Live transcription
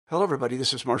Hello, everybody.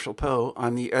 This is Marshall Poe.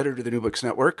 I'm the editor of the New Books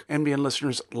Network. NBN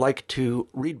listeners like to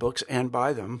read books and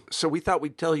buy them. So we thought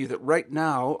we'd tell you that right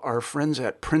now, our friends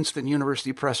at Princeton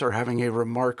University Press are having a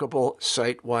remarkable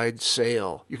site-wide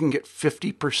sale. You can get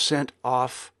 50%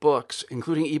 off books,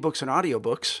 including ebooks and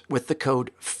audiobooks, with the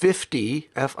code 50,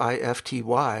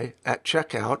 F-I-F-T-Y, at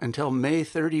checkout until May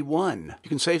 31. You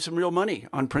can save some real money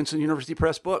on Princeton University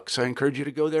Press books. I encourage you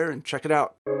to go there and check it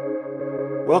out.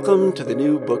 Welcome to the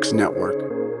New Books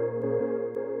Network.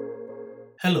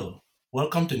 Hello,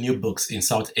 welcome to New Books in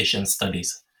South Asian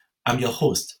Studies. I'm your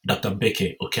host, Dr.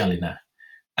 Beke Okealina,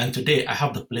 and today I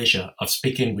have the pleasure of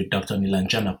speaking with Dr.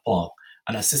 Nilanjana Paul,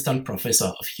 an assistant professor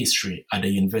of history at the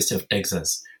University of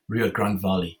Texas, Rio Grande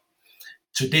Valley.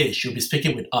 Today, she'll be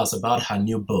speaking with us about her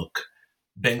new book,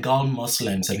 Bengal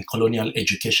Muslims and Colonial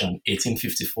Education,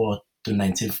 1854 to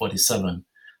 1947,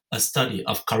 a study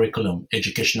of curriculum,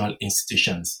 educational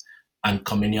institutions, and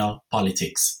communal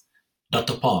politics.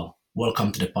 Dr. Paul,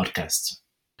 welcome to the podcast.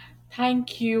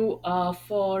 Thank you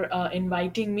for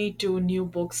inviting me to New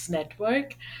Books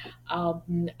Network.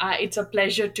 It's a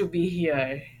pleasure to be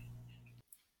here.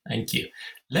 Thank you.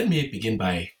 Let me begin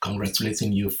by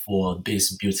congratulating you for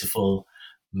this beautiful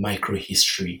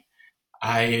microhistory.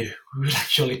 I will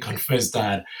actually confess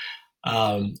that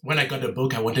when I got the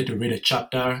book, I wanted to read a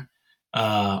chapter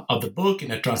of the book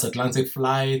in a transatlantic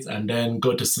flight and then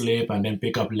go to sleep and then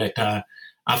pick up later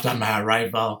after my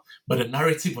arrival, but the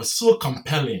narrative was so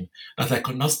compelling that I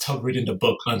could not stop reading the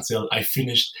book until I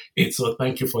finished it. So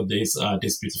thank you for this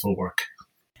beautiful work.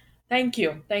 Thank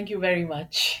you very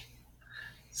much.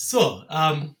 So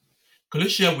could you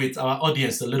share with our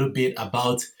audience a little bit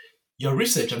about your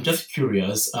research? I'm just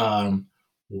curious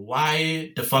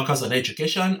why the focus on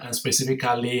education and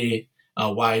specifically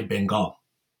why Bengal?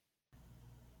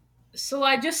 So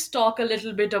I just talk a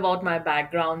little bit about my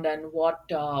background and what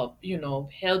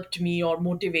helped me or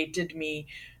motivated me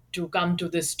to come to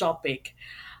this topic.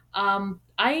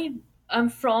 I am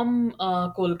from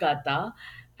Kolkata,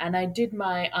 and I did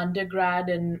my undergrad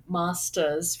and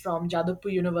masters from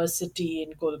Jadavpur University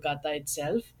in Kolkata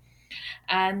itself.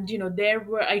 And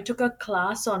I took a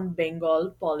class on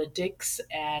Bengal politics,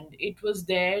 and it was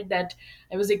there that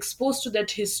I was exposed to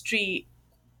that history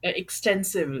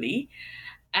extensively.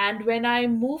 And when I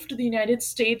moved to the United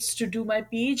States to do my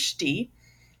PhD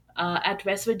at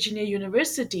West Virginia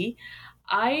University,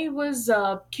 I was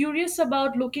curious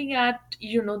about looking at,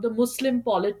 the Muslim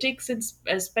politics, in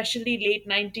especially late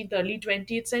 19th, early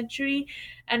 20th century.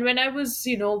 And when I was,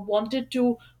 wanted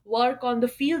to work on the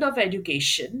field of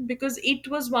education, because it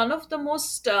was one of the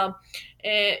most,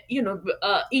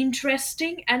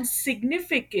 interesting and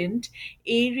significant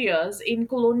areas in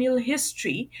colonial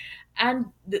history. And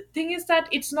the thing is that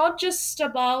it's not just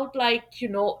about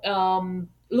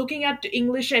looking at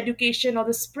English education or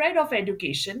the spread of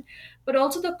education, but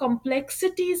also the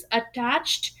complexities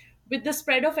attached with the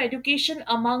spread of education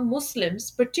among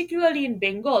Muslims, particularly in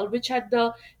Bengal, which had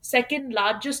the second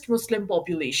largest Muslim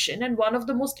population and one of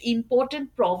the most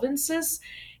important provinces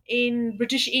in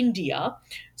British India.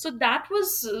 So that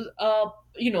was,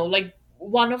 like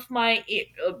one of my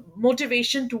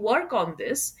motivation to work on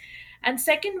this. And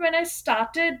second, when I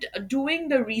started doing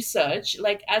the research,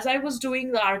 like as I was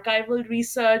doing the archival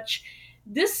research,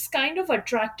 this kind of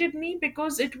attracted me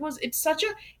because it's such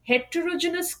a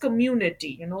heterogeneous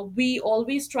community. We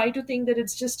always try to think that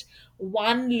it's just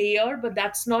one layer, but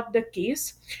that's not the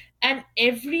case. And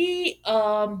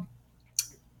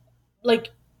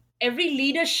like every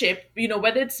leadership,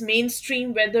 whether it's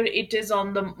mainstream, whether it is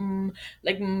on the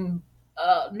like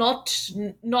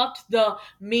not the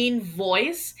main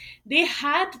voice, they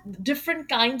had different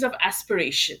kinds of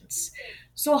aspirations.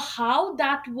 So how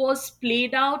that was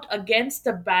played out against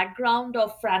the background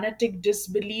of frantic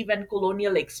disbelief and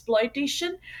colonial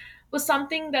exploitation was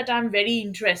something that I'm very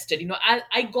interested.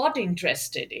 I got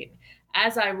interested in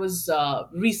as I was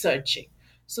researching.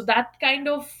 So that kind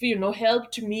of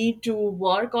helped me to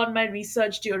work on my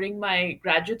research during my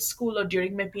graduate school or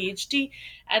during my PhD,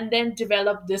 and then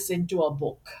develop this into a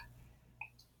book.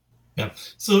 Yeah.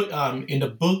 So in the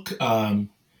book,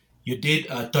 you did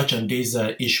touch on this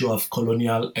issue of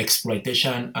colonial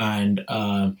exploitation, and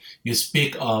you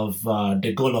speak of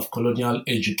the goal of colonial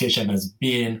education as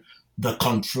being the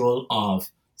control of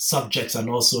subjects and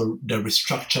also the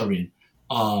restructuring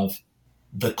of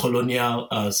the colonial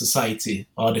society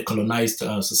or the colonized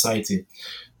society.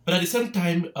 But at the same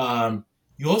time,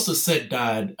 you also said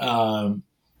that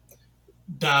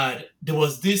there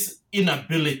was this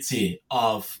inability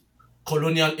of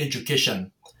colonial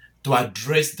education to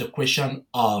address the question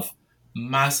of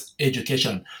mass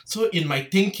education. So in my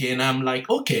thinking, I'm like,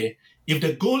 okay, if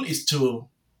the goal is to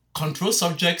control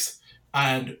subjects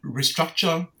and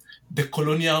restructure the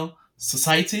colonial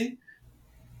society,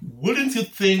 wouldn't you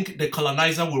think the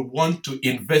colonizer will want to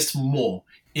invest more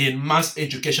in mass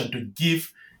education to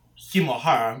give him or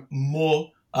her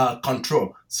more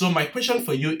control? So my question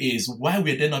for you is, why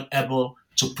were they not able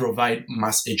to provide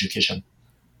mass education?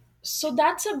 So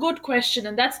that's a good question,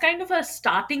 and that's kind of a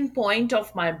starting point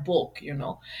of my book, you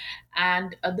know.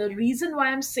 And the reason why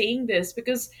I'm saying this,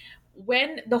 because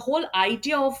when the whole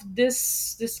idea of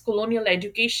this colonial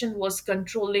education was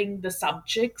controlling the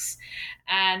subjects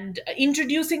and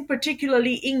introducing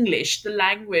particularly English, the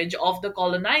language of the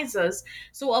colonizers,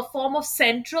 so a form of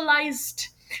centralized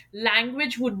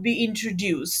language would be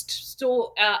introduced.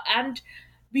 So and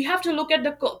we have to look at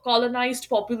the colonized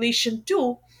population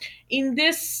too in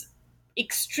this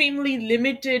extremely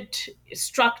limited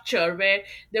structure where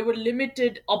there were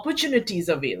limited opportunities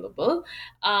available.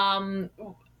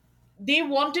 They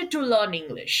wanted to learn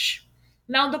English.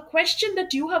 Now, the question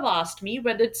that you have asked me,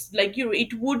 whether it's like, you know,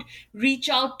 it would reach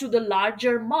out to the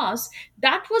larger mass,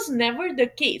 that was never the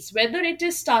case. Whether it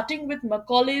is starting with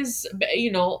Macaulay's,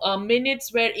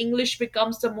 minutes where English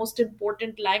becomes the most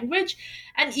important language,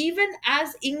 and even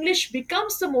as English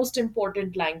becomes the most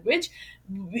important language,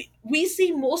 we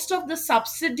see most of the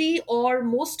subsidy, or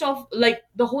most of, like,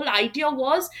 the whole idea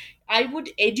was, I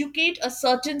would educate a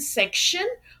certain section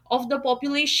of the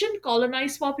population,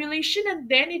 colonized population, and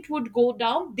then it would go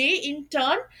down. They in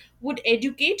turn would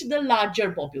educate the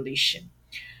larger population.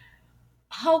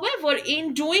 However,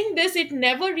 in doing this, it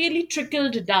never really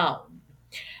trickled down.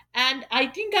 And I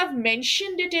think I've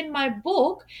mentioned it in my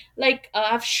book. Like,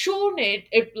 I've shown it,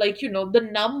 like, you know, the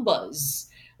numbers,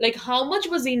 like how much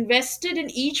was invested in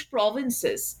each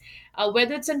provinces,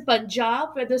 whether it's in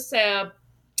Punjab, whether it's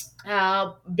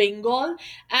Bengal,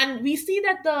 and we see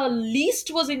that the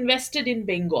least was invested in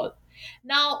Bengal.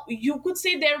 Now, you could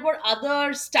say there were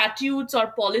other statutes or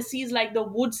policies like the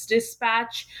Woods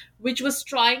Dispatch, which was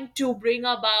trying to bring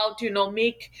about, you know,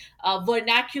 make a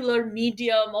vernacular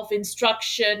medium of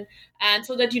instruction, and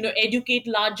so that, you know, educate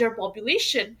larger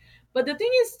population. But the thing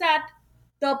is that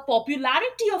the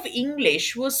popularity of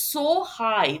English was so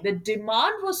high, the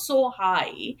demand was so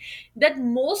high, that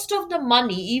most of the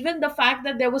money, even the fact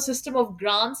that there was a system of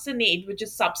grants and aid, which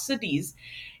is subsidies,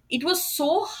 it was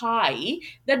so high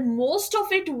that most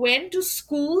of it went to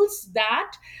schools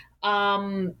that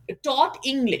taught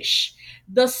English.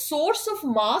 The source of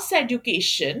mass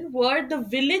education were the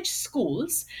village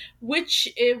schools, which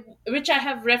I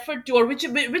have referred to, or which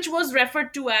was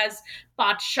referred to as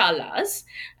patshalas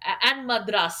and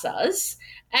madrasas,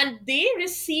 and they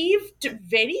received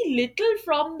very little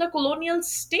from the colonial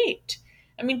state.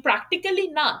 I mean, practically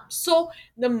none. So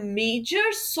the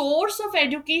major source of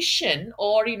education,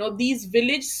 or, you know, these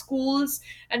village schools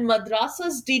and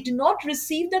madrasas, did not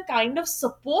receive the kind of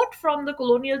support from the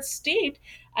colonial state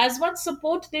as much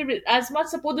support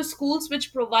the schools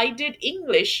which provided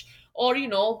English, or, you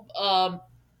know,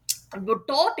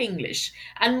 taught English.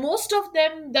 And most of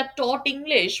them that taught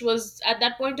English was, at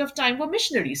that point of time, were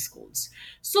missionary schools.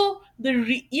 So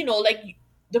like,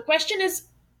 the question is,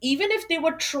 even if they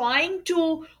were trying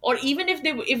to, or even if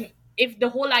they if the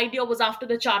whole idea was after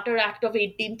the Charter Act of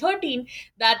 1813,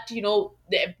 that, you know,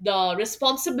 the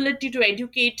responsibility to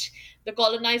educate the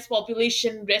colonized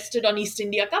population rested on East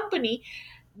India Company,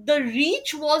 the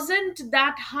reach wasn't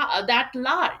that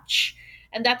large.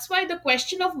 And that's why the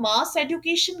question of mass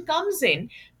education comes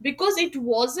in, because it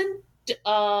wasn't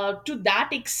to that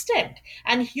extent.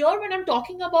 And here, when I'm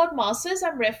talking about masses,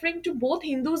 I'm referring to both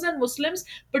Hindus and Muslims,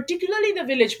 particularly the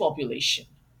village population.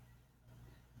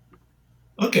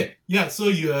 Okay, yeah. So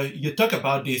you talk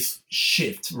about this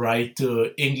shift, right,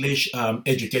 to English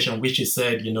education, which you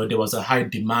said, you know, there was a high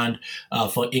demand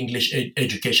for English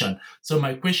education. So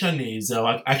my question is,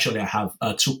 actually, I have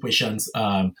two questions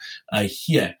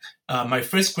here. My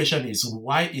first question is,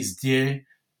 why is there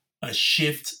a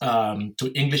shift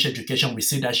to English education? We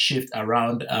see that shift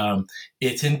around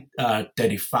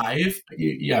 1835.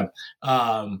 Yeah.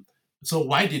 So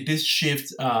why did this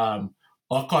shift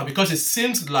occur? Because it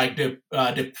seems like the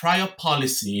prior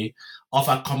policy of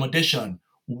accommodation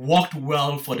worked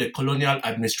well for the colonial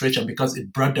administration because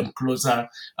it brought them closer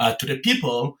to the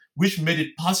people, which made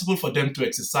it possible for them to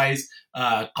exercise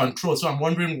control. So I'm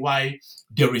wondering why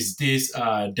there is this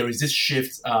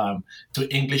shift to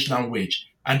English language.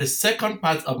 And the second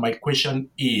part of my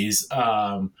question is,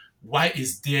 why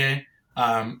is there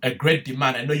a great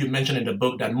demand? I know you mentioned in the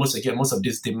book that most of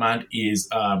this demand is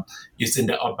in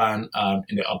the urban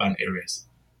areas.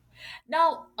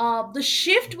 Now, the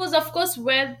shift was, of course,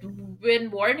 when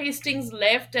Warren Hastings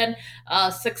left and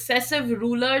successive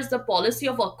rulers, the policy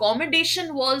of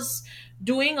accommodation was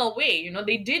doing away.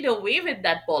 They did away with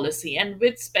that policy, and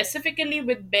with specifically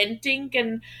with Bentinck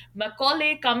and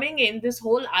Macaulay coming in, this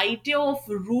whole idea of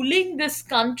ruling this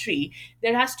country,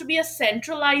 there has to be a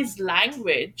centralized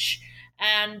language,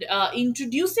 and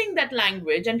introducing that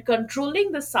language and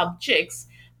controlling the subjects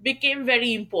became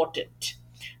very important.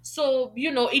 So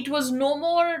it was no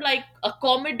more like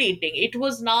accommodating, it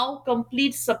was now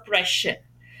complete suppression.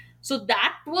 So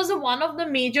that was one of the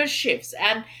major shifts.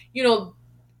 And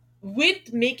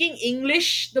with making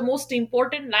English the most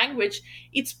important language,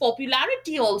 its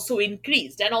popularity also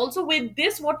increased. And also with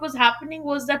this, what was happening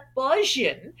was that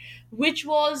Persian, which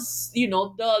was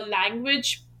the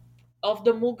language of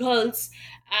the Mughals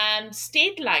and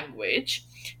state language,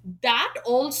 that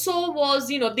also was,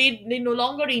 they no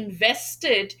longer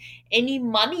invested any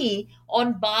money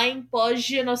on buying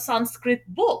Persian or Sanskrit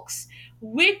books,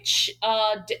 which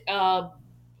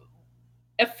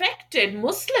affected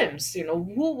Muslims,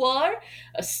 who were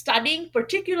studying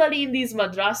particularly in these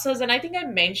madrasas. And I think I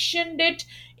mentioned it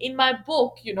in my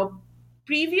book.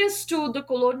 Previous to the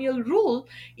colonial rule,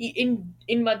 in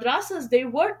madrasas they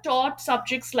were taught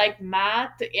subjects like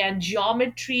math and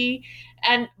geometry,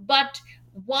 and but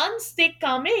once they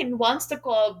come in, once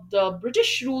the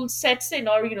British rule sets in,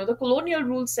 or the colonial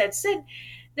rule sets in,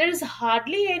 there is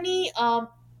hardly any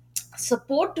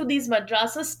support to these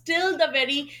madrasas till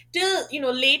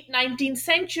till late 19th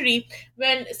century,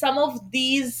 when some of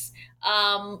these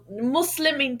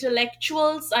Muslim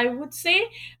intellectuals, I would say,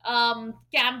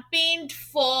 campaigned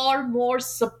for more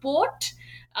support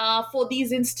for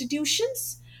these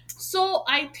institutions. So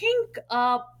I think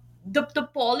the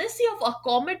policy of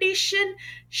accommodation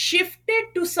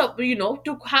shifted to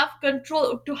to have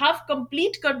control, to have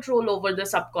complete control over the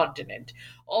subcontinent,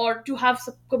 or to have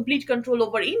complete control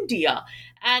over India.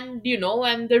 And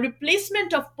and the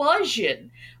replacement of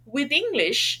Persian with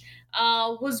English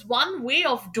was one way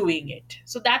of doing it.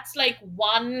 So that's like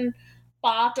one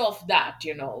part of that,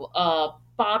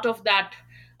 part of that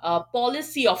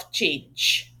policy of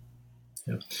change.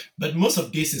 Yeah. But most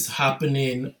of this is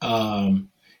happening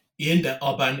in the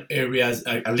urban areas,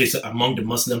 at least among the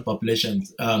Muslim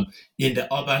populations, in the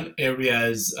urban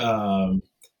areas,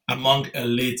 among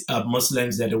elite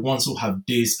Muslims, they're the ones who have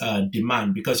this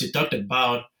demand. Because you talked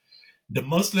about the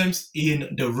Muslims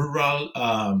in the rural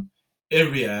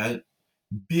area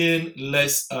being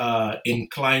less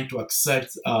inclined to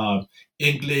accept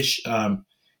English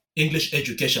English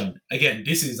education. Again,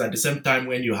 this is at the same time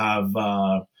when you have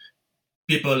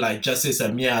people like Justice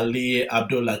Amir Ali,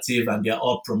 Abdul Latif, and they're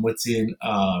all promoting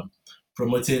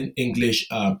English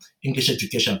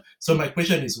education. So my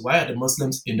question is, why are the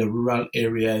Muslims in the rural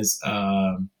areas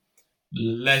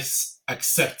less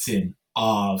accepting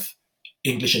of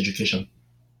English education?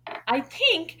 I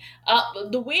think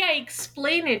the way I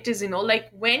explain it is, like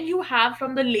when you have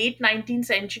from the late 19th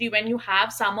century, when you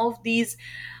have some of these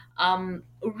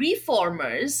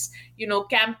reformers,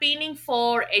 campaigning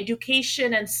for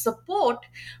education and support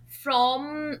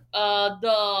from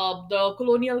the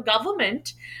colonial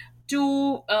government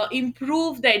to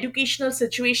improve the educational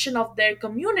situation of their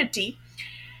community.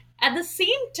 At the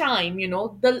same time,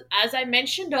 the as I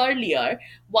mentioned earlier,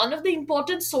 one of the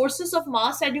important sources of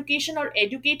mass education or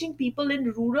educating people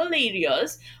in rural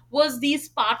areas was these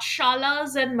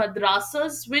pathshalas and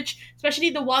madrasas, which, especially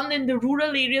the one in the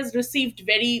rural areas, received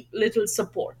very little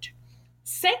support.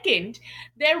 Second,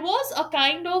 there was a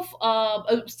kind of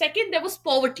second, there was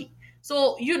poverty.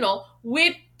 So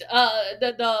with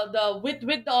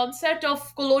with the onset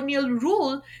of colonial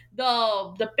rule,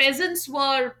 the peasants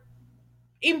were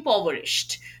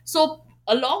impoverished. So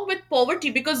along with poverty,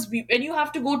 because when you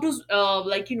have to go to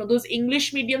those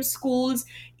English medium schools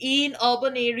in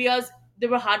urban areas, there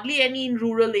were hardly any in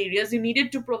rural areas. You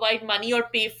needed to provide money or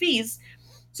pay fees.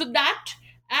 So that,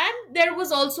 and there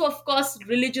was also, of course,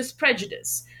 religious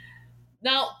prejudice.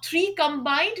 Now three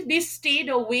combined, they stayed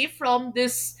away from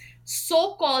this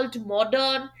so-called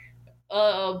modern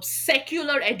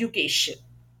secular education.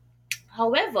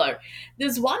 However,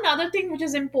 there's one other thing which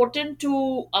is important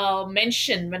to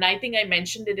mention, when I think I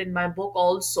mentioned it in my book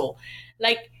also.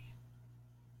 Like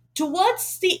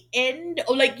towards the end,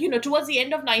 or towards the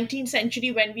end of 19th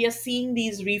century, when we are seeing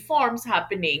these reforms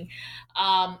happening,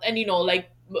 and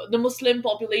the Muslim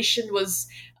population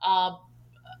uh,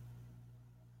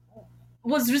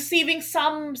 was receiving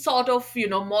some sort of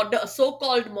modern,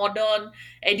 so-called modern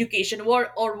education,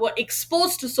 or were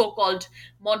exposed to so-called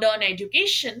modern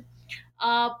education.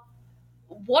 uh,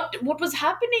 what was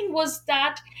happening was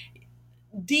that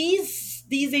these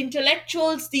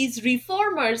intellectuals, these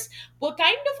reformers, were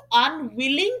kind of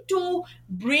unwilling to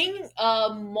bring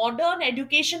modern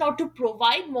education, or to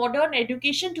provide modern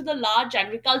education to the large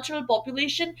agricultural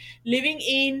population living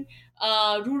in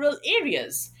rural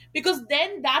areas, because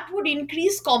then that would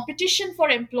increase competition for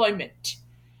employment.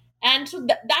 And so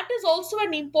that is also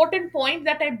an important point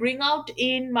that I bring out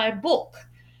in my book.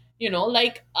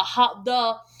 Like how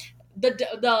the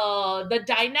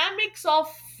dynamics of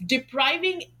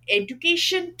depriving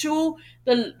education to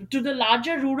the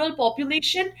larger rural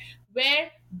population,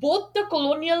 where both the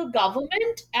colonial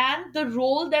government and the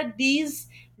role that these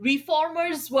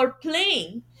reformers were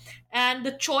playing, and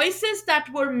the choices that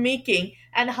were making,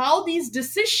 and how these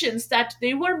decisions that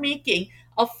they were making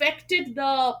affected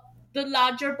the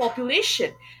larger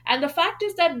population. And the fact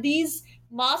is that these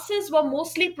masses were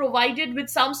mostly provided with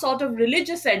some sort of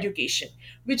religious education,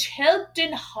 which helped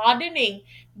in hardening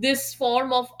this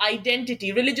form of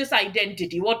identity, religious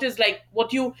identity. What is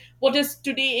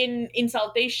today in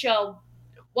South Asia,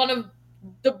 one of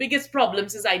the biggest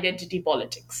problems is identity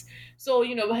politics. So,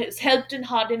 it's helped in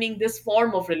hardening this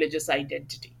form of religious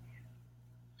identity.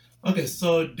 Okay,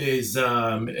 so there's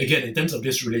again in terms of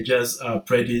this religious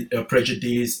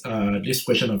prejudice, this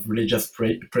question of religious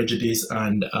prejudice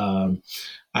and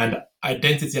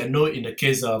identity. I know in the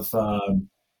case of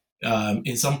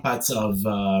in some parts of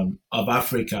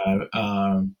Africa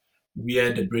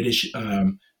where the British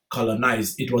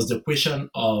colonized, it was the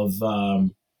question of the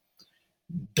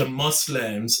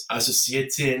Muslims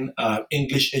associating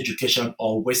English education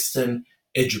or Western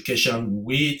education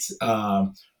with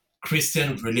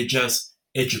Christian religious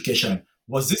education.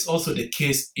 Was this also the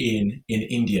case in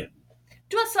India?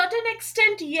 To a certain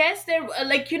extent, yes. There,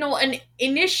 and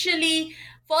initially,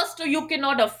 first, you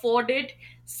cannot afford it.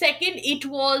 Second, it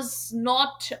was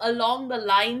not along the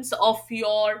lines of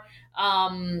your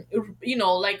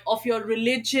like, of your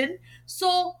religion.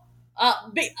 So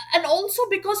and also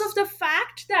because of the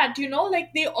fact that,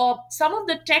 like, they some of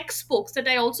the textbooks that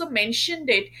I also mentioned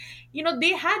it,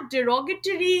 they had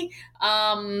derogatory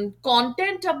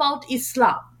content about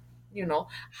Islam,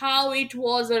 how it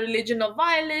was a religion of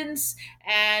violence,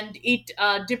 and it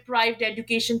deprived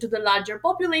education to the larger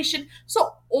population.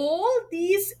 So all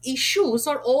these issues,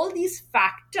 or all these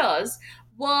factors,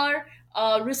 were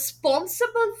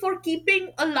responsible for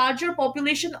keeping a larger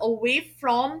population away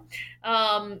from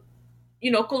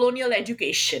colonial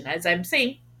education, as I'm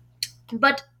saying.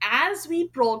 But as we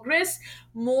progress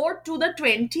more to the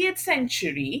 20th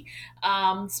century,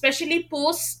 especially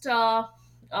post I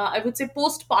would say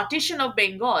post partition of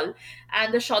Bengal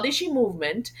and the Swadeshi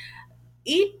movement,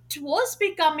 it was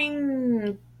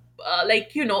becoming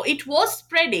it was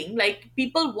spreading, like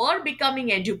people were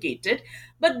becoming educated.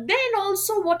 But then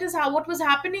also, what was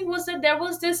happening was that there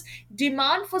was this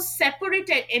demand for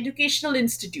separate educational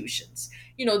institutions.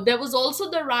 There was also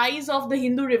the rise of the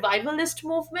Hindu revivalist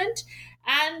movement,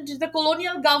 and the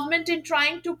colonial government, in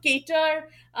trying to cater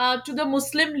to the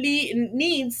Muslim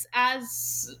needs,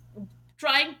 as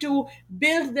trying to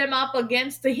build them up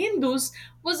against the Hindus,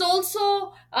 was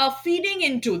also feeding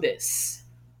into this.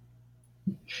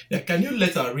 Yeah, can you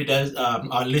let our readers,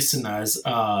 our listeners,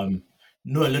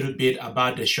 know a little bit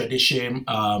about the Swadeshi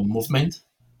movement?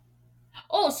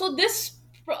 Oh, so this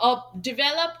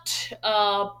developed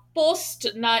post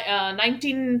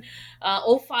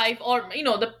 1905, or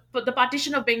the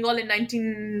partition of Bengal in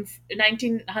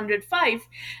 1905.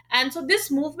 And so this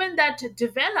movement that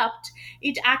developed,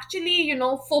 it actually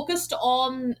focused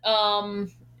on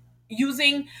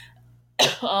using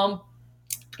um,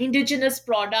 indigenous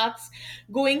products,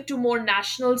 going to more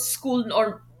national school,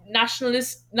 or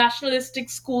nationalistic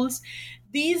schools.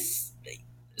 These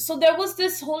So there was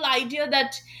this whole idea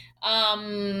that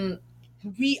um,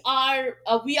 we are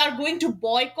going to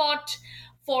boycott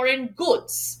foreign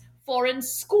goods, foreign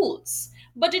schools.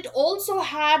 But it also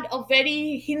had a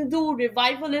very Hindu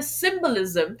revivalist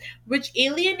symbolism, which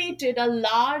alienated a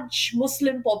large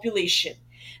Muslim population.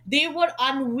 They were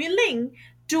unwilling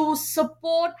to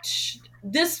support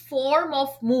this form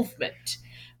of movement,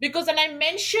 because, and I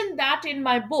mentioned that in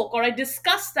my book, or I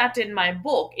discussed that in my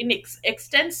book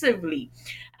extensively,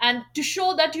 and to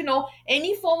show that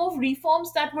any form of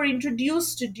reforms that were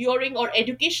introduced during, or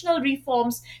educational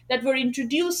reforms that were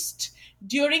introduced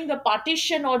during the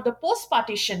partition or the post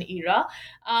partition era,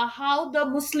 how the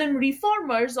Muslim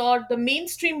reformers, or the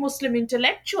mainstream Muslim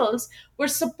intellectuals, were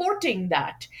supporting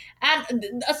that. And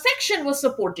a section was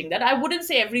supporting that. I wouldn't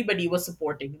say everybody was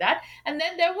supporting that. And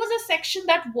then there was a section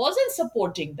that wasn't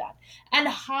supporting that. And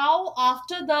how,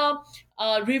 after the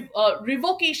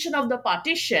revocation of the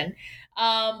partition,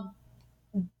 um,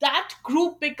 that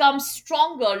group becomes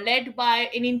stronger, led by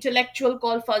an intellectual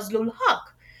called Fazlul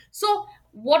Haq. So,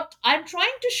 what I'm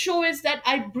trying to show is that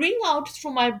I bring out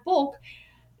through my book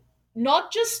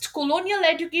not just colonial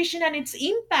education and its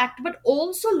impact, but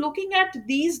also looking at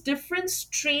these different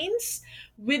strains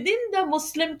within the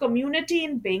Muslim community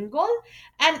in Bengal,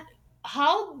 and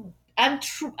how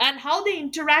they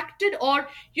interacted, or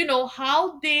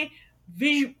how they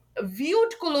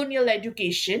viewed colonial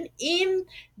education in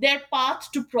their path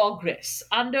to progress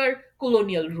under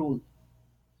colonial rule.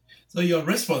 So your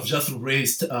response just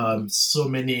raised so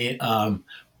many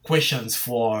questions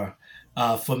for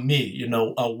me.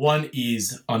 One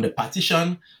is on the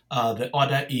partition. The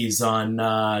other is on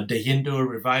the Hindu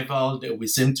revival. That we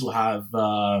seem to have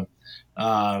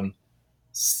um,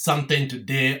 something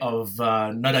today of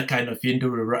another kind of Hindu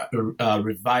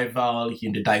revival,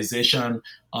 Hindutization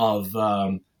of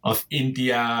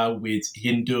India with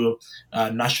Hindu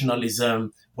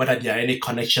nationalism. Whether there are any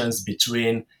connections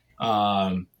between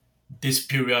this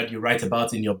period you write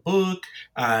about in your book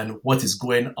and what is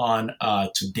going on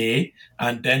today,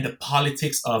 and then the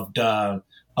politics of the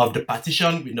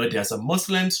partition. We know there are some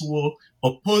Muslims who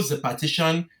oppose the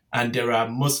partition, and there are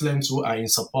Muslims who are in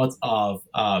support of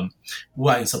the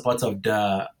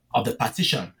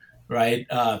partition, right?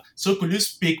 So, could you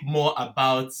speak more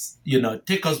about,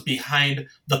 take us behind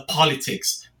the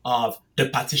politics of the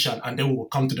partition, and then we'll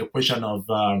come to the question of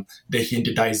the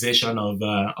Hindutization of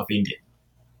India.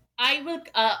 I will,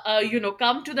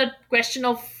 come to the question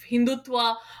of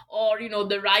Hindutva, or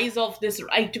the rise of this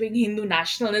right-wing Hindu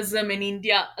nationalism in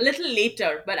India a little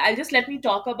later. But I'll just let me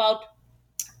talk about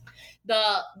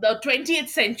the 20th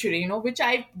century, which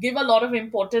I give a lot of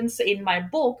importance in my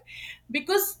book,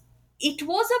 because it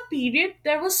was a period,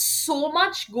 there was so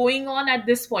much going on at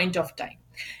this point of time.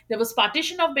 There was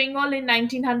partition of Bengal in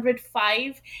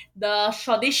 1905, the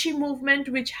Swadeshi movement,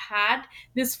 which had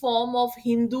this form of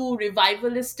Hindu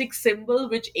revivalistic symbol,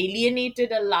 which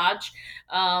alienated a large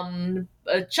a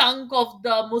chunk of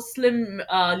the Muslim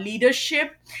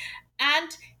leadership.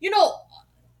 And,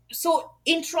 so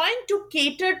in trying to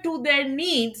cater to their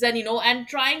needs, and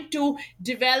trying to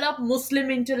develop Muslim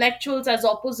intellectuals as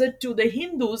opposite to the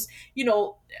Hindus,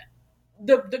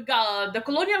 the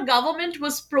colonial government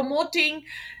was promoting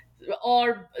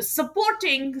or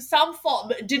supporting some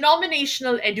form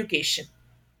denominational education.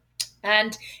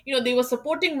 And they were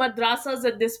supporting madrasas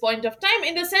at this point of time,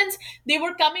 in the sense they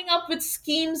were coming up with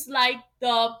schemes like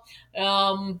the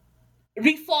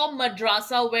reform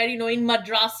madrasa, where in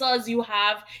madrasas you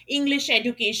have English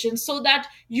education, so that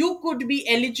you could be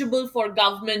eligible for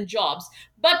government jobs.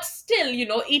 But still,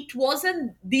 it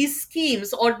wasn't, these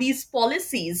schemes or these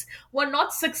policies were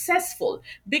not successful,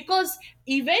 because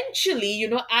eventually,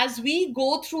 as we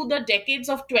go through the decades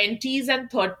of 20s and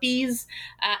 30s,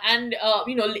 and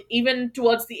even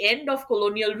towards the end of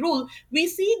colonial rule, we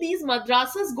see these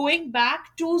madrasas going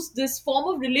back to this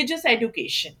form of religious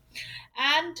education.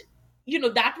 And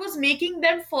that was making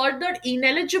them further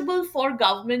ineligible for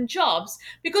government jobs,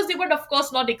 because they were of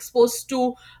course not exposed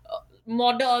to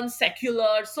modern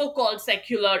secular, so-called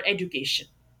secular education.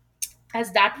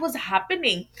 As that was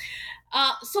happening,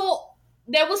 so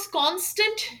there was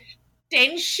constant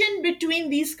tension between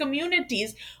these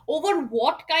communities over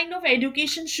what kind of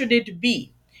education should it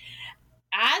be.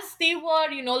 As they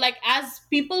were, like as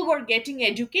people were getting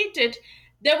educated,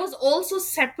 there was also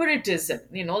separatism,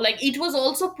 like it was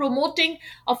also promoting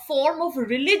a form of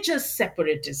religious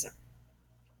separatism.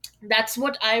 That's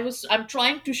what I'm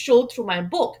trying to show through my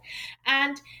book.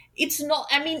 And it's not,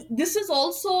 I mean, this is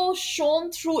also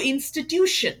shown through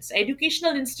institutions,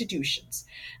 educational institutions.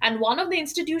 And one of the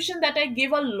institutions that I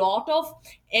give a lot of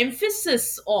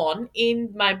emphasis on in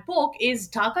my book is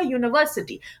Dhaka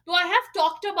University. Though I have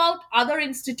talked about other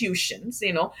institutions,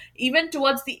 even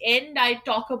towards the end I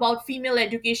talk about female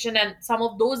education and some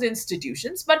of those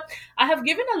institutions, but I have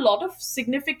given a lot of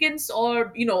significance,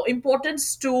 or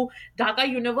importance, to Dhaka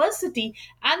University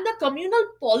and the communal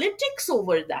politics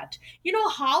over that.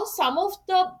 How some of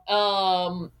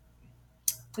the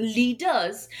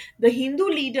leaders, the Hindu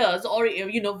leaders, or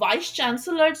vice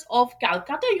chancellors of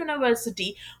Calcutta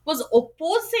University, was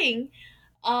opposing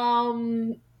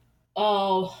um,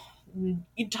 uh,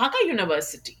 Dhaka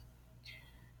University.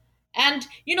 And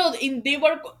they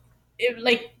were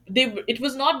like, it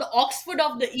was not the Oxford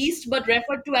of the East, but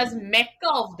referred to as Mecca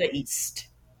of the East.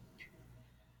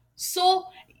 So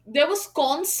there was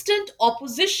constant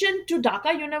opposition to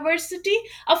Dhaka University.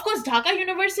 Of course, Dhaka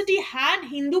University had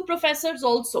Hindu professors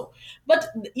also, but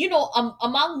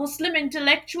among Muslim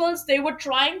intellectuals, they were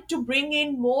trying to bring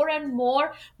in more and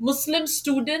more Muslim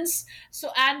students.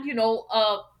 So, and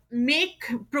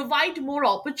provide more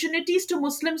opportunities to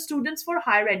Muslim students for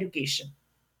higher education.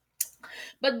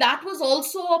 But that was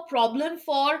also a problem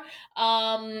for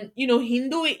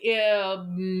Hindu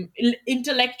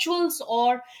intellectuals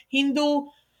or Hindu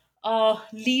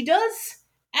leaders.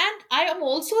 And I am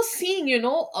also seeing,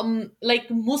 like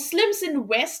Muslims in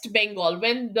West Bengal,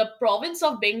 when the province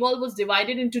of Bengal was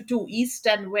divided into two, East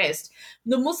and West,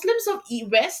 the Muslims of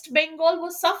West Bengal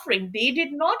were suffering. They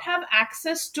did not have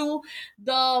access to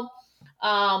the,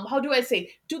 how do I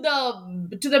say,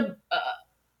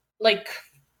 like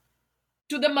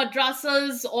to the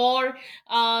madrasas or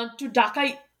to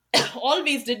Dhaka,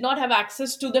 always did not have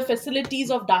access to the facilities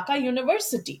of Dhaka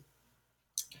University.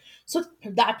 So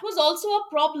that was also a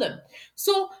problem.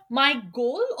 So my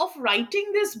goal of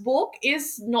writing this book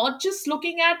is not just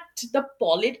looking at the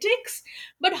politics,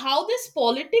 but how this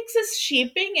politics is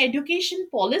shaping education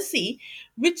policy,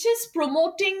 which is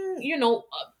promoting,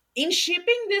 in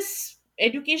shaping this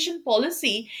education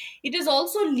policy, it is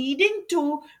also leading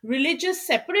to religious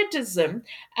separatism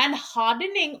and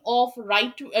hardening of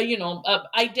right to,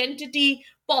 identity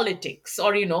politics,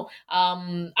 or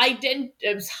hardening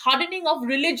of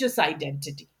religious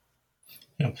identity.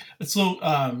 Yeah. So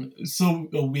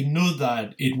we know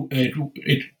that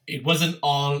it wasn't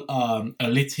all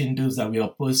elite Hindus that were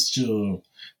opposed to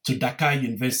Dhaka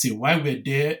University. Why were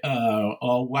there,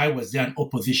 or why was there an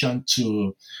opposition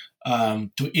to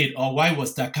it, or why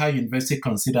was Dhaka University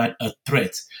considered a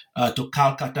threat to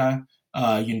Calcutta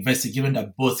University, given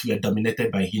that both were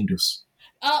dominated by Hindus?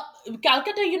 uh,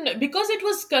 Calcutta, because it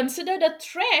was considered a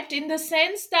threat in the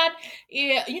sense that,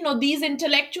 these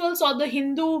intellectuals or the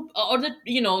Hindu or the,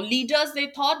 leaders, they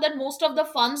thought that most of the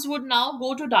funds would now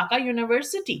go to Dhaka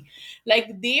University.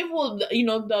 Like they will,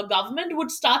 the government would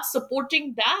start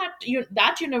supporting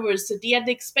that university at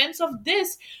the expense of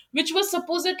this, which was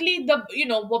supposedly the,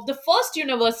 of the first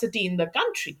university in the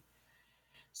country.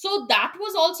 So that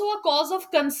was also a cause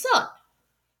of concern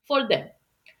for them.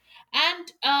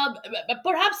 And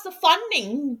perhaps the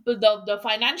funding, the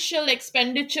financial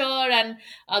expenditure, and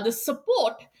the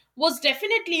support was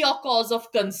definitely a cause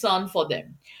of concern for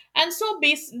them. And so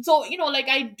like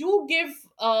I do give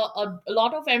a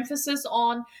lot of emphasis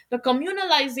on the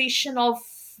communalization of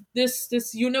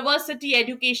this university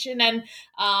education, and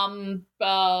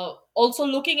also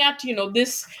looking at,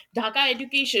 this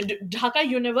Dhaka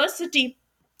University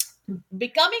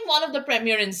becoming one of the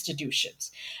premier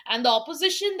institutions, and the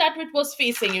opposition that it was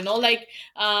facing, like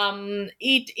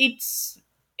it's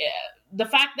the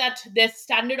fact that their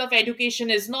standard of education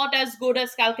is not as good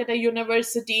as Calcutta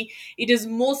University. It is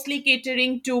mostly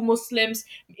catering to Muslims.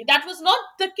 That was not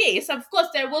the case. Of course,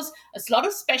 there was a lot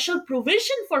of special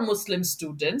provision for Muslim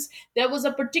students. There was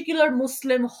a particular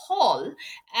Muslim hall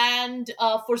and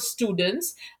for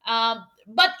students.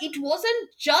 But it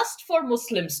wasn't just for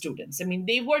Muslim students. I mean,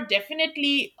 they were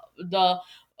definitely the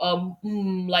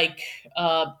like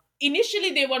initially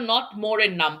they were not more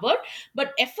in number,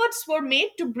 but efforts were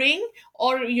made to bring,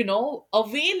 or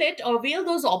avail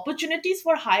those opportunities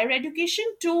for higher education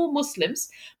to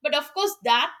Muslims. But of course,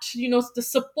 that, the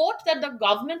support that the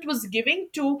government was giving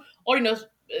to, or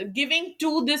giving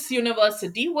to this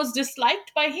university, was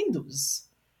disliked by Hindus.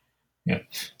 Yeah.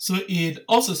 So it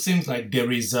also seems like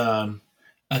there is a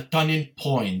turning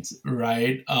point,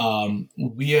 right?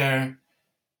 Where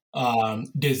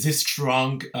there's this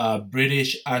strong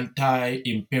British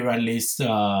anti-imperialist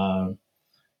um,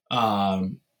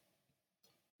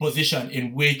 position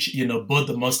in which, both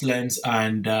the Muslims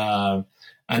and the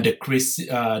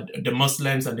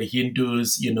Muslims and the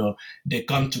Hindus, they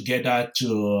come together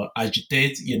to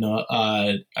agitate.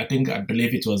 I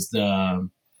believe it was the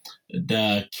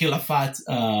Khilafat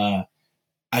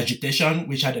agitation,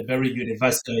 which had a very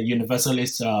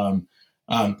universalist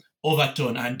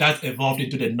overtone, and that evolved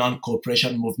into the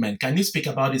non-cooperation movement. Can you speak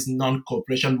about this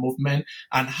non-cooperation movement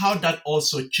and how that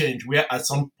also changed, where at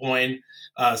some point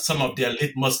some of the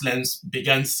elite Muslims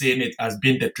began seeing it as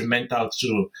being detrimental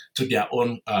to their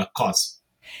own cause?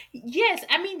 Yes,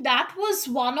 I mean, that was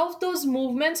one of those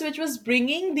movements which was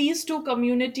bringing these two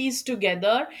communities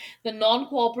together, the non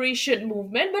cooperation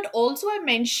movement. But also, I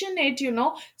mention it,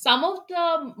 some of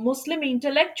the Muslim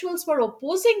intellectuals were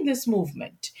opposing this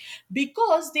movement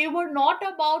because they were not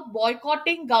about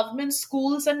boycotting government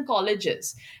schools and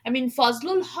colleges. I mean,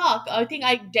 Fazlul Haq, I think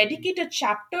I dedicate a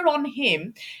chapter on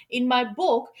him in my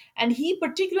book, and he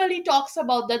particularly talks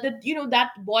about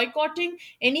that boycotting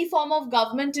any form of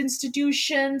government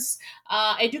institutions,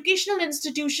 educational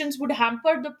institutions, would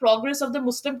hamper the progress of the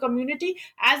Muslim community.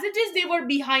 As it is, they were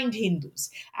behind Hindus.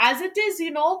 As it is,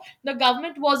 the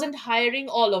government wasn't hiring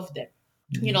all of them.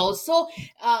 So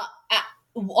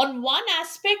on one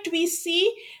aspect we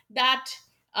see that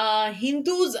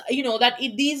Hindus, that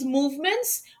these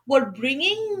movements were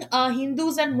bringing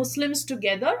Hindus and Muslims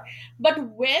together.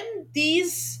 But when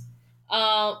these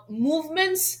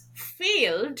movements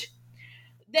failed,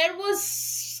 there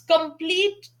was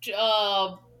complete,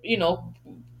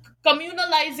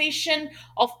 communalization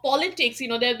of politics.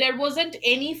 There wasn't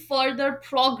any further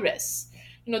progress.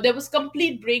 There was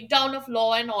complete breakdown of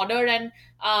law and order, and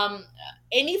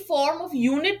any form of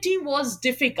unity was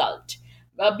difficult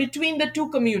between the two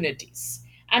communities.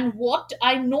 And what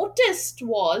I noticed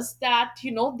was that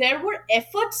there were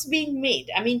efforts being made.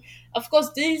 I mean, of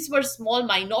course, these were small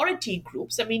minority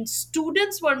groups. I mean,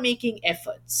 students were making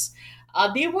efforts.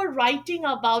 They were writing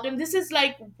about, and this is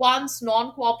like once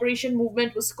non-cooperation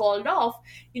movement was called off,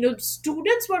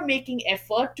 students were making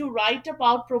effort to write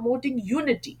about promoting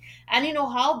unity. And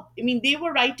how, I mean, they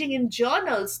were writing in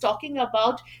journals talking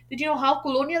about that, how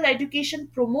colonial education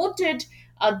promoted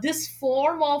this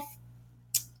form of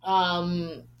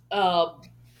um, uh,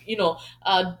 you know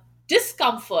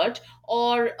discomfort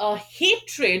or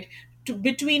hatred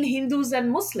between Hindus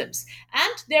and Muslims.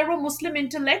 And there were Muslim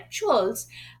intellectuals,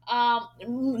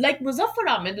 like Muzaffar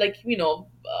Ahmed, like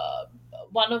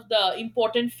one of the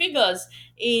important figures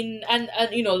in, and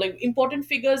like important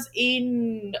figures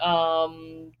in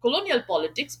colonial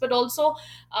politics, but also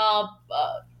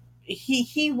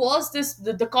he was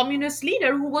the communist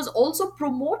leader who was also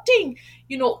promoting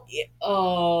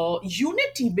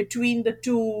unity between the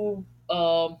two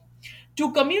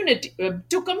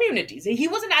communities. He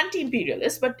was an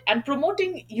anti-imperialist, but and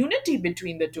promoting unity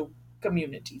between the two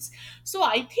communities. So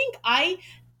I think I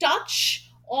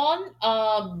touch on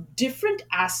different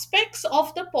aspects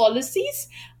of the policies,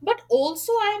 but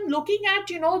also I'm looking at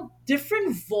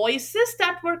different voices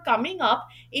that were coming up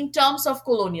in terms of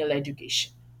colonial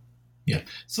education. Yeah.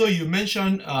 So you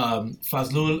mentioned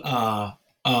Fazlul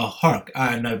Haq,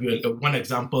 and one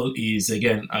example is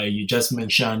again you just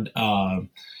mentioned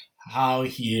how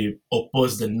he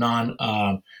opposed the non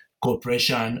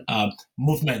cooperation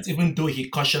movement, even though he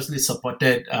cautiously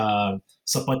supported it and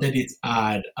supported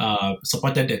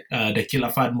the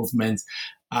Khilafat movement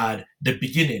at the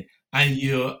beginning. And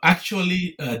you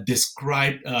actually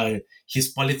described his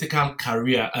political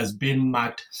career as being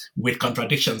marked with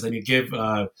contradictions, and you gave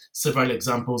several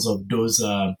examples of those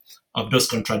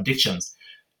contradictions.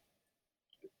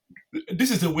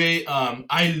 This is the way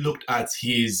I looked at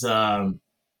his. Um,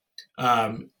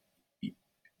 I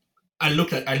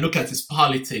look at his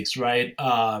politics, right?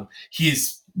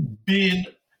 He's been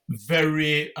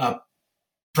very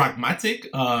pragmatic,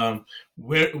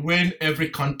 where when every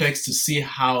context to see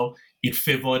how it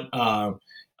favored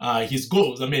his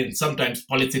goals. I mean, sometimes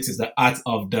politics is the art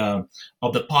of the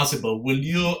possible. Will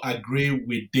you agree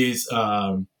with this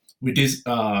kind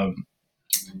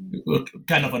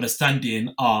of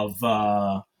understanding of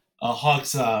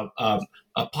Hawke's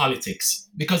politics?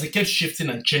 Because it kept shifting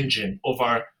and changing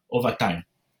over time.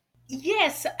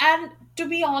 Yes, and to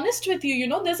be honest with you,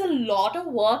 there's a lot of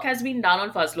work has been done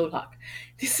on Fazlul Haq.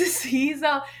 He's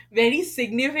a very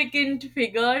significant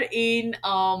figure in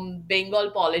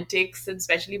Bengal politics, and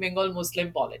especially Bengal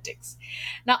Muslim politics.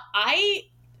 Now,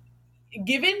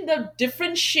 given the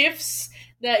different shifts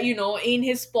that in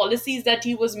his policies that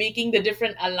he was making, the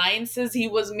different alliances he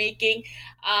was making,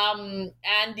 and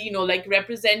like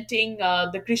representing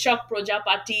the Krishak Praja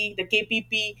Party, the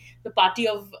KPP, the party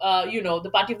of the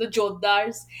party of the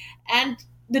Jodhars, and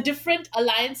the different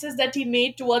alliances that he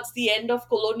made towards the end of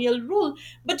colonial rule.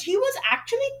 But he was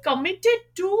actually committed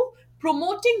to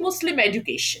promoting Muslim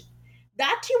education,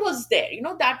 that he was there.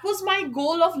 That was my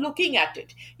goal of looking at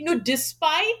it.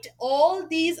 Despite all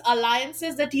these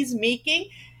alliances that he's making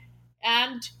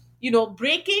and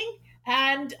breaking,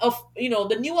 and of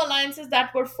the new alliances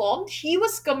that were formed, he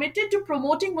was committed to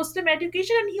promoting Muslim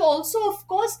education, and he also, of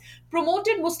course,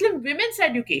 promoted Muslim women's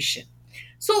education.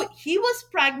 So he was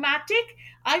pragmatic.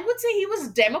 I would say he was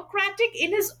democratic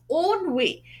in his own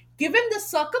way. Given the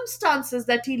circumstances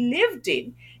that he lived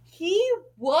in, he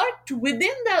worked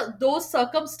within those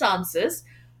circumstances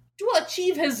to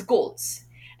achieve his goals.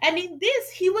 And in this,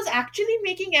 he was actually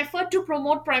making effort to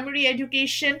promote primary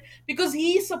education because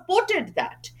he supported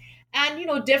that. And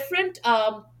different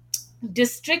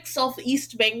districts of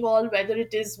East Bengal, whether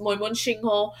it is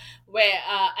Moymonsingo,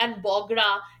 and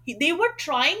Bogra, they were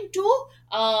trying to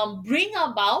bring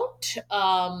about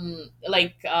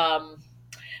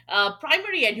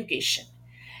primary education.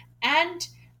 And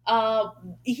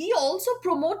he also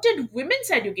promoted women's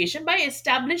education by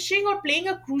establishing or playing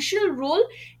a crucial role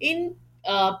in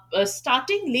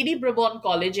starting Lady Brabourne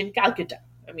College in Calcutta.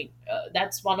 I mean,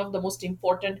 that's one of the most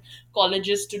important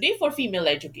colleges today for female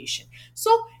education. So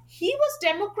he was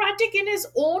democratic in his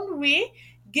own way,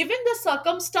 given the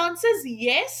circumstances.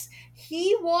 Yes,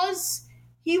 he was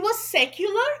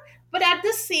secular, but at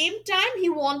the same time, he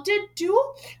wanted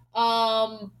to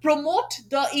promote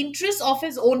the interests of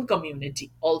his own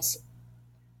community also.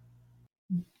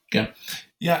 Okay.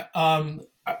 Yeah.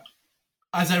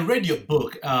 As I read your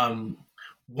book,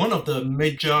 one of the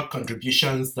major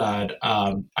contributions that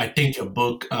I think your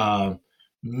book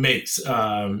makes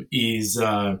is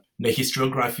the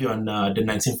historiography on the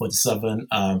 1947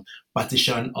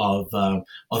 partition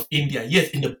of India.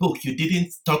 Yet in the book, you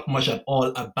didn't talk much at all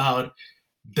about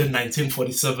the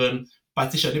 1947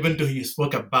 partition, even though you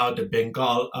spoke about the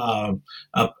Bengal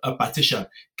partition.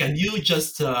 Can you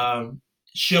just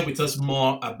share with us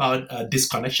more about these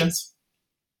connections?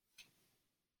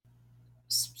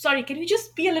 Sorry, can you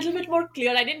just be a little bit more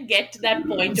clear? I didn't get that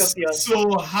point of yours.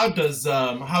 So, how does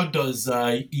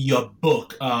your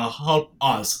book help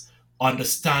us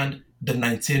understand the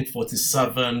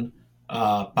 1947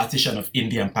 partition of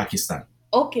India and Pakistan?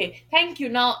 Okay, thank you.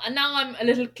 Now I'm a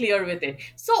little clear with it.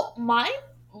 So my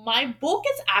book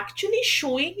is actually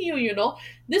showing you,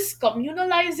 this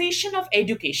communalization of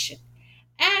education,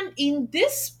 and in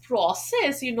this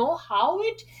process,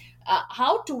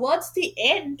 how towards the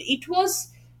end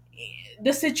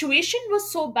the situation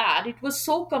was so bad, it was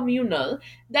so communal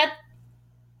that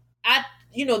at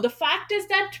the fact is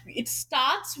that it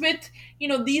starts with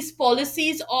these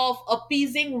policies of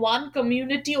appeasing one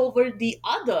community over the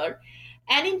other,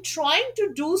 and in trying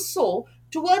to do so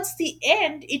towards the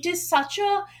end, it is such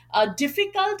a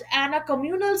difficult and a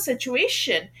communal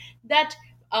situation that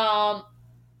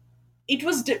it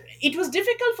was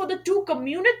difficult for the two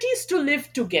communities to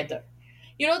live together.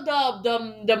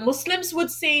 The Muslims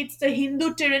would say it's the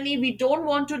Hindu tyranny. We don't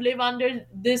want to live under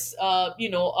this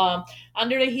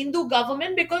under a Hindu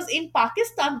government, because in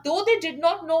Pakistan, though they did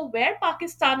not know where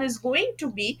Pakistan is going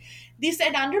to be, they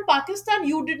said under Pakistan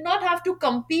you did not have to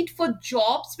compete for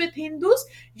jobs with Hindus.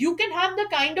 You can have the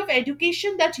kind of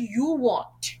education that you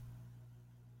want.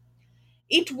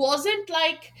 It wasn't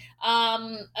like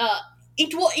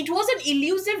it was an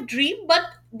elusive dream, but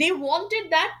they wanted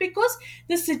that because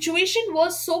the situation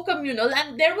was so communal.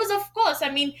 And there was, of course,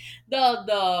 I mean,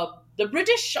 the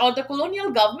British or the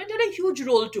colonial government had a huge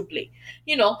role to play,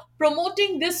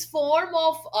 promoting this form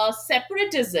of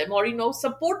separatism, or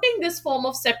supporting this form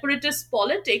of separatist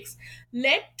politics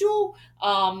led to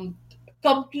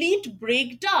complete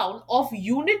breakdown of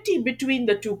unity between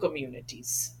the two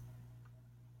communities.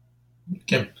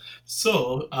 Okay,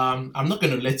 so I'm not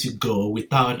going to let you go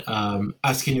without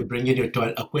asking you, bringing you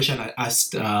to a question I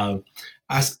asked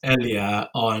earlier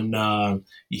on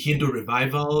Hindu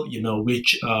revival.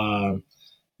 Which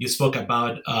you spoke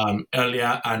about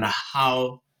earlier, and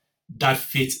how that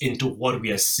fits into what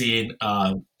we are seeing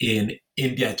in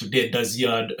India today. Does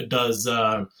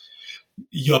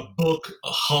your book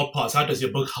help us? How does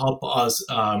your book help us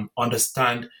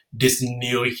understand this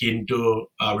new Hindu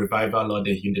revival or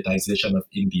the Hindutization of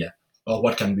India? Or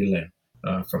what can we learn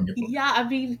from your book? Yeah, I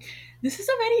mean, this is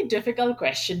a very difficult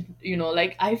question.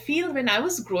 Like, I feel when I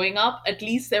was growing up, at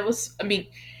least there was, I mean,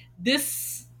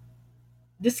 this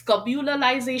this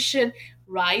communalization,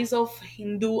 rise of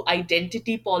Hindu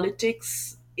identity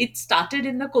politics, it started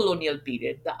in the colonial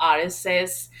period, the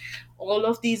RSS, all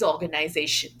of these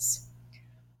organizations.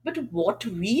 But what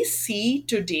we see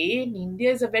today in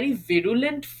India is a very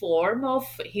virulent form of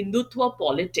Hindutva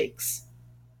politics,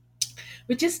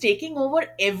 which is taking over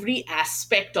every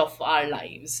aspect of our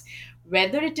lives,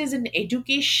 whether it is in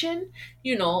education,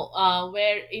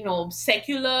 where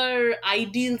secular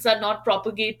ideals are not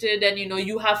propagated, and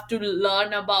you have to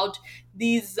learn about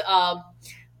these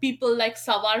people like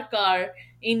Savarkar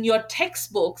in your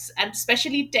textbooks, and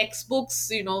especially textbooks,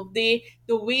 the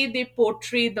way they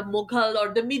portray the Mughal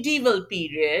or the medieval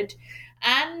period,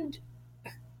 and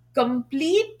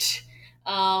complete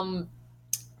um,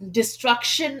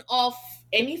 destruction of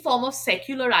any form of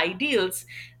secular ideals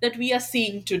that we are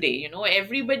seeing today.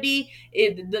 Everybody,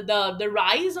 the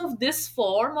rise of this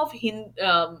form of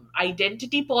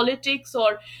identity politics,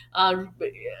 or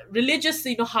religious,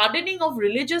 hardening of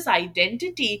religious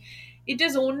identity, it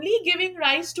is only giving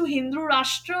rise to Hindu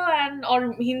Rashtra and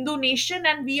or Hindu nation,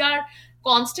 and we are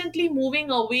constantly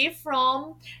moving away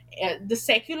from the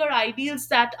secular ideals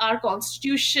that our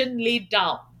constitution laid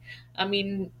down. I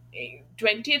mean,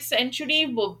 20th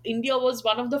century, India was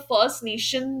one of the first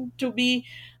nation to be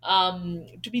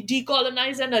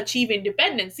decolonized and achieve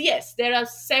independence. Yes, there are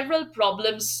several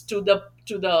problems to the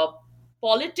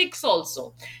politics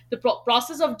also. The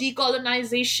process of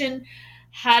decolonization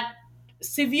had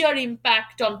severe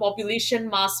impact on population,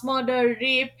 mass murder,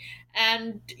 rape,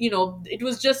 and it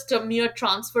was just a mere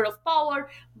transfer of power.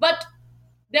 But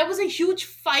there was a huge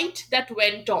fight that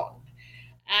went on,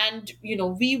 and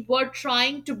we were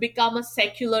trying to become a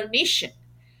secular nation.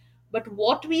 But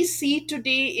what we see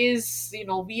today is,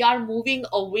 we are moving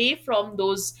away from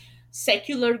those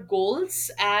secular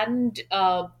goals, and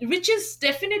which is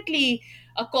definitely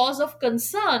a cause of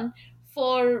concern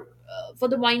for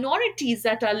the minorities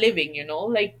that are living,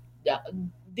 uh,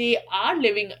 they are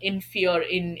living in fear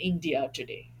in India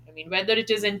today. I mean, whether it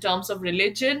is in terms of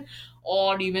religion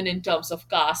or even in terms of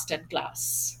caste and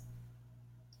class.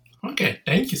 Okay,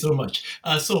 thank you so much.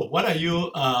 So, what are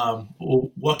you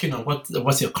working on?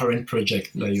 What's your current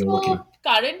project that you're working on? So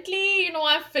currently,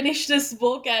 I've finished this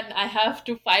book and I have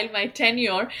to file my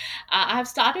tenure. I have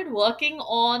started working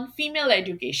on female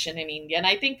education in India, and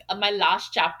I think my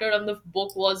last chapter of the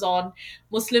book was on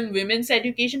Muslim women's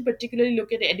education, particularly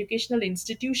look at educational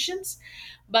institutions.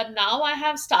 But now I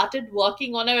have started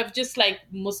working on, I've just like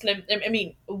I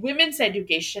mean, women's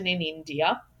education in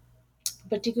India,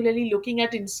 particularly looking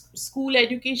at in school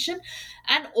education,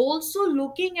 and also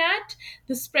looking at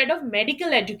the spread of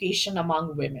medical education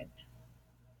among women.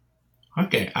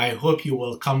 Okay, I hope you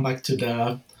will come back to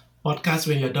the podcast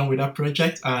when you're done with that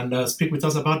project and speak with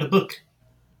us about the book.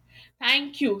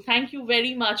 Thank you. Thank you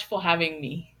very much for having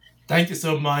me. Thank you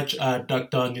so much,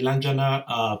 Dr.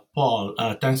 Nilanjana Paul.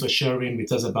 Thanks for sharing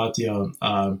with us about your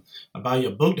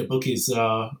book. The book is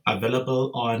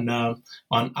available on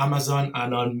Amazon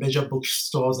and on major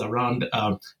bookstores around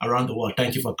the world.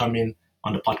 Thank you for coming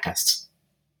on the podcast.